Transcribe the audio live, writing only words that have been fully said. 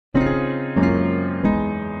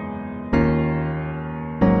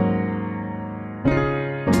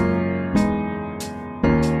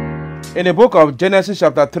In the book of Genesis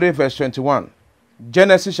chapter 3 verse 21,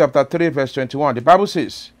 Genesis chapter 3 verse 21, the Bible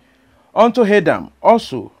says, unto Adam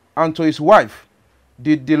also and to his wife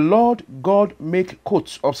did the Lord God make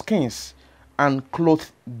coats of skins and clothe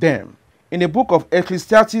them. In the book of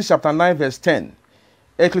Ecclesiastes chapter 9 verse 10,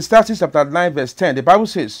 Ecclesiastes chapter 9 verse 10, the Bible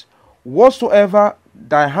says, whatsoever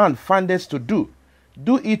thy hand findeth to do,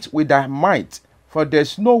 do it with thy might, for there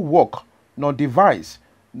is no work, nor device,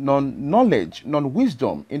 nor knowledge, nor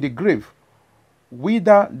wisdom in the grave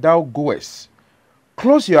whither thou goest.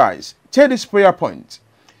 Close your eyes. Take this prayer point.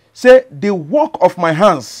 Say, the work of my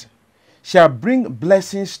hands shall bring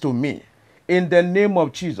blessings to me in the name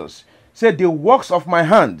of Jesus. Say, the works of my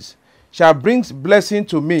hands shall bring blessing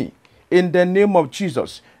to me in the name of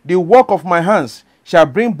Jesus. The work of my hands shall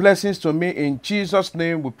bring blessings to me in Jesus'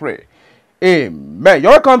 name we pray. Amen.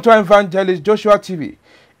 You're welcome to Evangelist Joshua TV,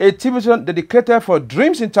 a TV channel dedicated for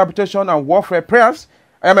dreams, interpretation, and warfare prayers.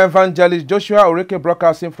 I am Evangelist Joshua Oreke,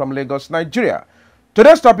 broadcasting from Lagos, Nigeria.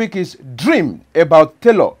 Today's topic is dream about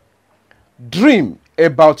Tailor. Dream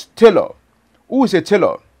about Tailor. Who is a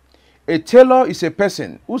tailor? A tailor is a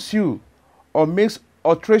person who sews or makes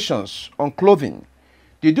alterations on clothing.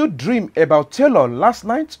 Did you dream about Tailor last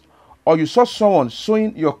night, or you saw someone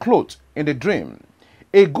sewing your clothes in the dream?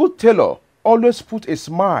 A good tailor always puts a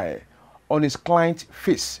smile on his client's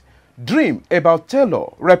face. Dream about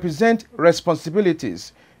Tailor represent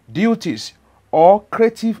responsibilities, duties, or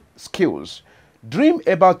creative skills. Dream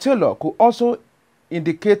about Tailor could also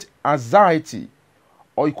indicate anxiety,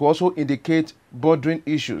 or it could also indicate bordering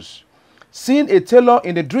issues. Seeing a tailor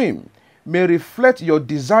in the dream may reflect your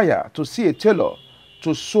desire to see a tailor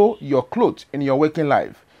to sew your clothes in your waking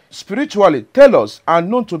life. Spiritually, tailors are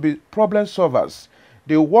known to be problem solvers.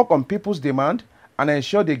 They work on people's demand and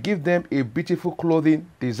ensure they give them a beautiful clothing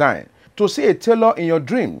design. To see a tailor in your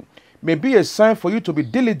dream may be a sign for you to be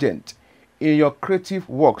diligent in your creative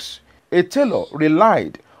works. A tailor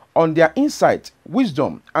relied on their insight,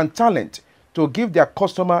 wisdom, and talent to give their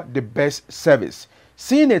customer the best service.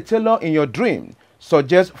 Seeing a tailor in your dream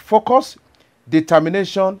suggests focus,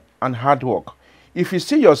 determination, and hard work. If you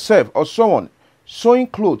see yourself or someone sewing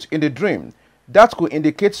clothes in the dream, that could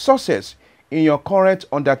indicate success in your current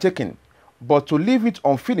undertaking. But to leave it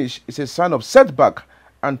unfinished is a sign of setback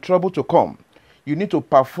and trouble to come. You need to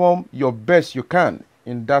perform your best you can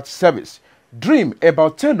in that service. Dream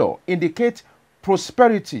about Tailor indicate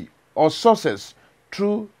prosperity or success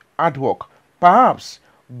through hard work. Perhaps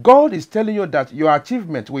God is telling you that your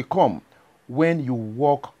achievement will come when you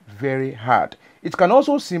work very hard. It can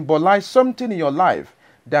also symbolize something in your life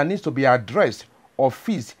that needs to be addressed or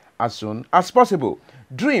fixed as soon as possible.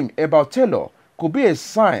 Dream about Tailor could be a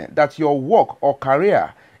sign that your work or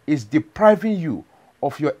career is depriving you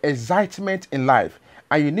of your excitement in life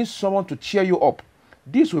and you need someone to cheer you up.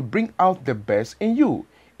 This will bring out the best in you.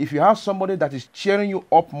 If you have somebody that is cheering you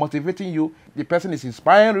up, motivating you, the person is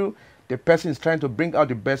inspiring you, the person is trying to bring out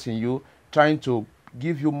the best in you, trying to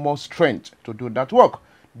give you more strength to do that work.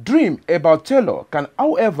 Dream about Tailor can,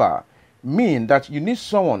 however, mean that you need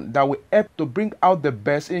someone that will help to bring out the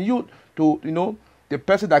best in you, to, the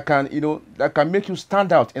person that can, that can make you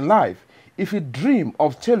stand out in life. If you dream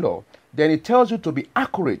of Tailor, then it tells you to be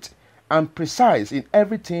accurate and precise in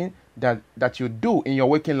everything that you do in your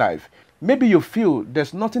waking life. Maybe you feel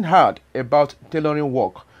there's nothing hard about tailoring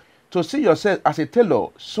work. To see yourself as a tailor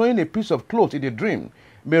sewing a piece of cloth in a dream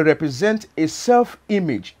may represent a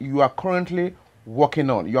self-image you are currently working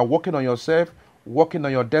on. You are working on yourself, working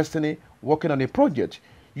on your destiny, working on a project.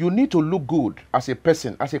 You need to look good as a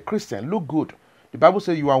person, as a Christian. Look good. The Bible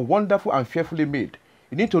says you are wonderful and fearfully made.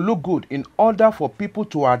 You need to look good in order for people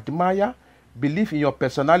to admire, believe in your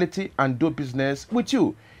personality, and do business with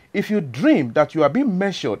you. If you dream that you are being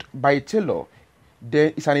measured by a tailor,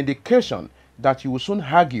 then it's an indication that you will soon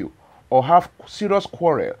argue or have serious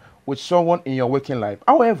quarrel with someone in your waking life.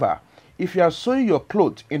 However, if you are sewing your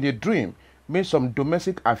clothes in the dream, means some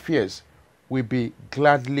domestic affairs will be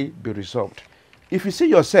gladly be resolved. If you see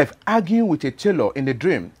yourself arguing with a tailor in the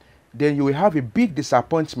dream, then you will have a big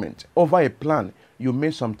disappointment over a plan you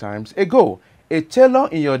made some times ago. A tailor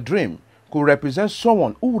in your dream could represent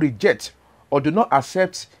someone who rejects or do not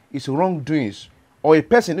accept his wrongdoings, or a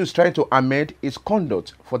person who is trying to amend his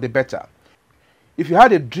conduct for the better. If you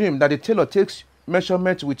had a dream that the tailor takes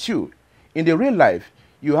measurements with you, in the real life,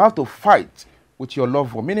 you have to fight with your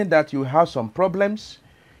loved one, meaning that you have some problems,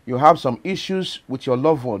 you have some issues with your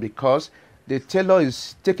loved one because the tailor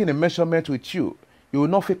is taking a measurement with you. You will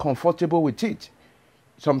not feel comfortable with it.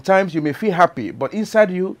 Sometimes you may feel happy, but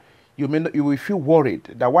inside you, you will feel worried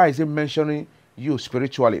that why is he mentioning you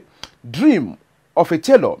spiritually. Dream of a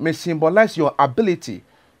tailor may symbolize your ability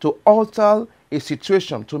to alter a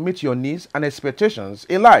situation to meet your needs and expectations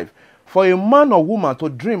in life. For a man or woman to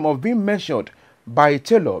dream of being measured by a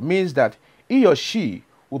tailor means that he or she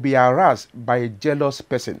will be harassed by a jealous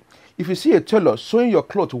person. If you see a tailor sewing your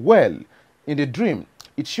clothes well in the dream,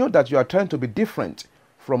 it shows that you are trying to be different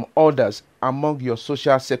from others among your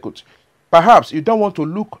social circuit. Perhaps you don't want to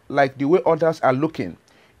look like the way others are looking.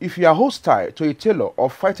 If you are hostile to a tailor or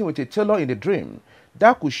fighting with a tailor in the dream,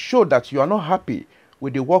 that could show that you are not happy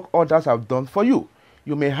with the work others have done for you.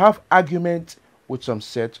 You may have arguments with some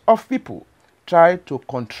set of people. Try to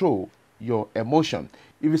control your emotion.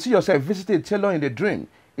 If you see yourself visiting a tailor in the dream,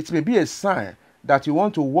 it may be a sign that you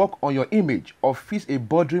want to work on your image or fix a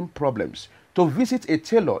bothering problems. To visit a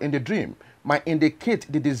tailor in the dream might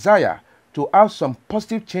indicate the desire to have some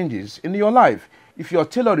positive changes in your life. If your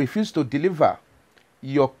tailor refuses to deliver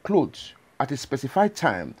your clothes at a specified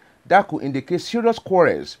time, that could indicate serious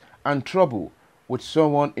quarrels and trouble with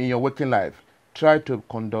someone in your working life. Try to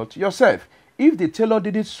conduct yourself. If the tailor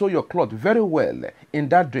didn't sew your cloth very well in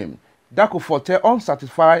that dream, that could foretell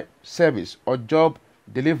unsatisfied service or job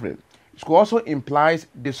delivery. It could also imply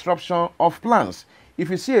disruption of plans. If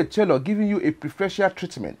you see a tailor giving you a preferential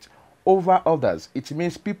treatment over others, it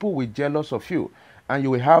means people will be jealous of you and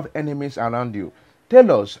you will have enemies around you.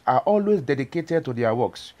 Tailors are always dedicated to their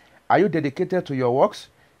works. Are you dedicated to your works?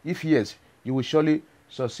 If yes, you will surely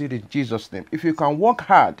succeed in Jesus' name. If you can work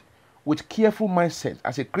hard with careful mindset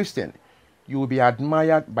as a Christian, you will be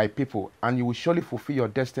admired by people and you will surely fulfill your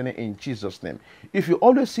destiny in Jesus' name. If you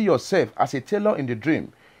always see yourself as a tailor in the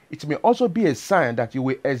dream, it may also be a sign that you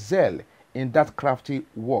will excel in that crafty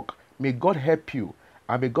work. May God help you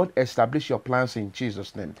and may God establish your plans in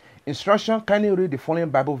Jesus' name. Instruction, kindly read the following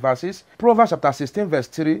Bible verses. Proverbs chapter 16 verse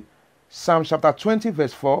 3, Psalm chapter 20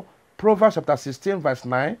 verse 4, Proverbs chapter 16 verse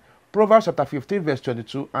 9, Proverbs chapter 15 verse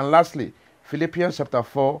 22, and lastly, Philippians chapter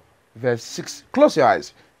 4 verse 6. Close your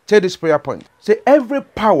eyes. Take this prayer point. Say, every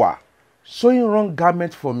power sewing wrong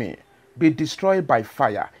garment for me be destroyed by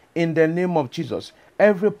fire in the name of Jesus.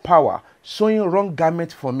 Every power sewing wrong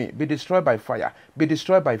garment for me be destroyed by fire. Be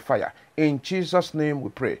destroyed by fire. In Jesus' name we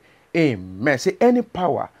pray. Amen. Say, any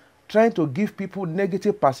power trying to give people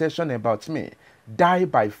negative perception about me, die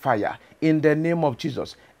by fire in the name of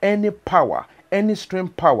Jesus. Any power, any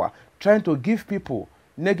strange power trying to give people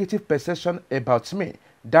negative perception about me,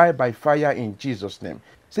 die by fire in Jesus' name.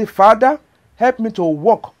 Say, Father, help me to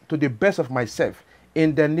walk to the best of myself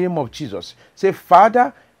in the name of Jesus. Say,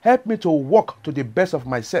 Father, help me to walk to the best of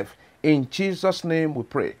myself. In Jesus' name we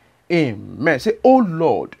pray. Amen. Say, oh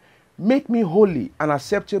Lord, make me holy and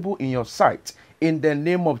acceptable in your sight in the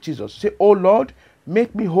name of Jesus. Say, oh Lord,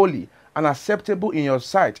 make me holy and acceptable in your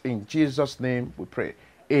sight. In Jesus' name we pray.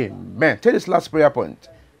 Amen. Take this last prayer point.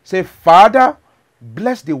 Say, Father,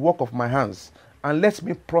 bless the work of my hands and let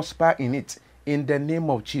me prosper in it in the name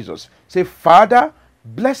of Jesus. Say, Father,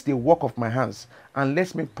 bless the work of my hands and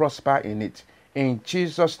let me prosper in it. In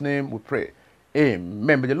Jesus' name we pray.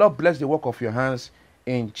 Amen. May the Lord bless the work of your hands.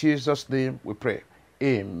 In Jesus' name we pray.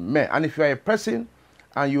 Amen. And if you are a person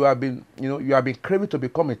and you have been craving to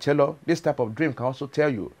become a tailor, this type of dream can also tell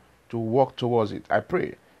you to work towards it. I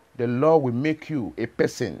pray the Lord will make you a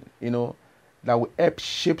person, that will help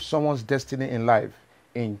shape someone's destiny in life.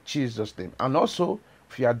 In Jesus' name. And also,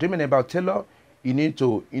 if you are dreaming about tailor, you need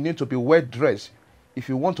to be well dressed. If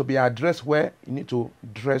you want to be addressed well, you need to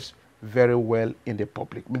dress very well in the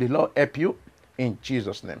public. May the Lord help you in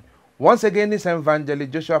Jesus' name. Once again, this is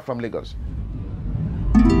Evangelist Joshua from Lagos.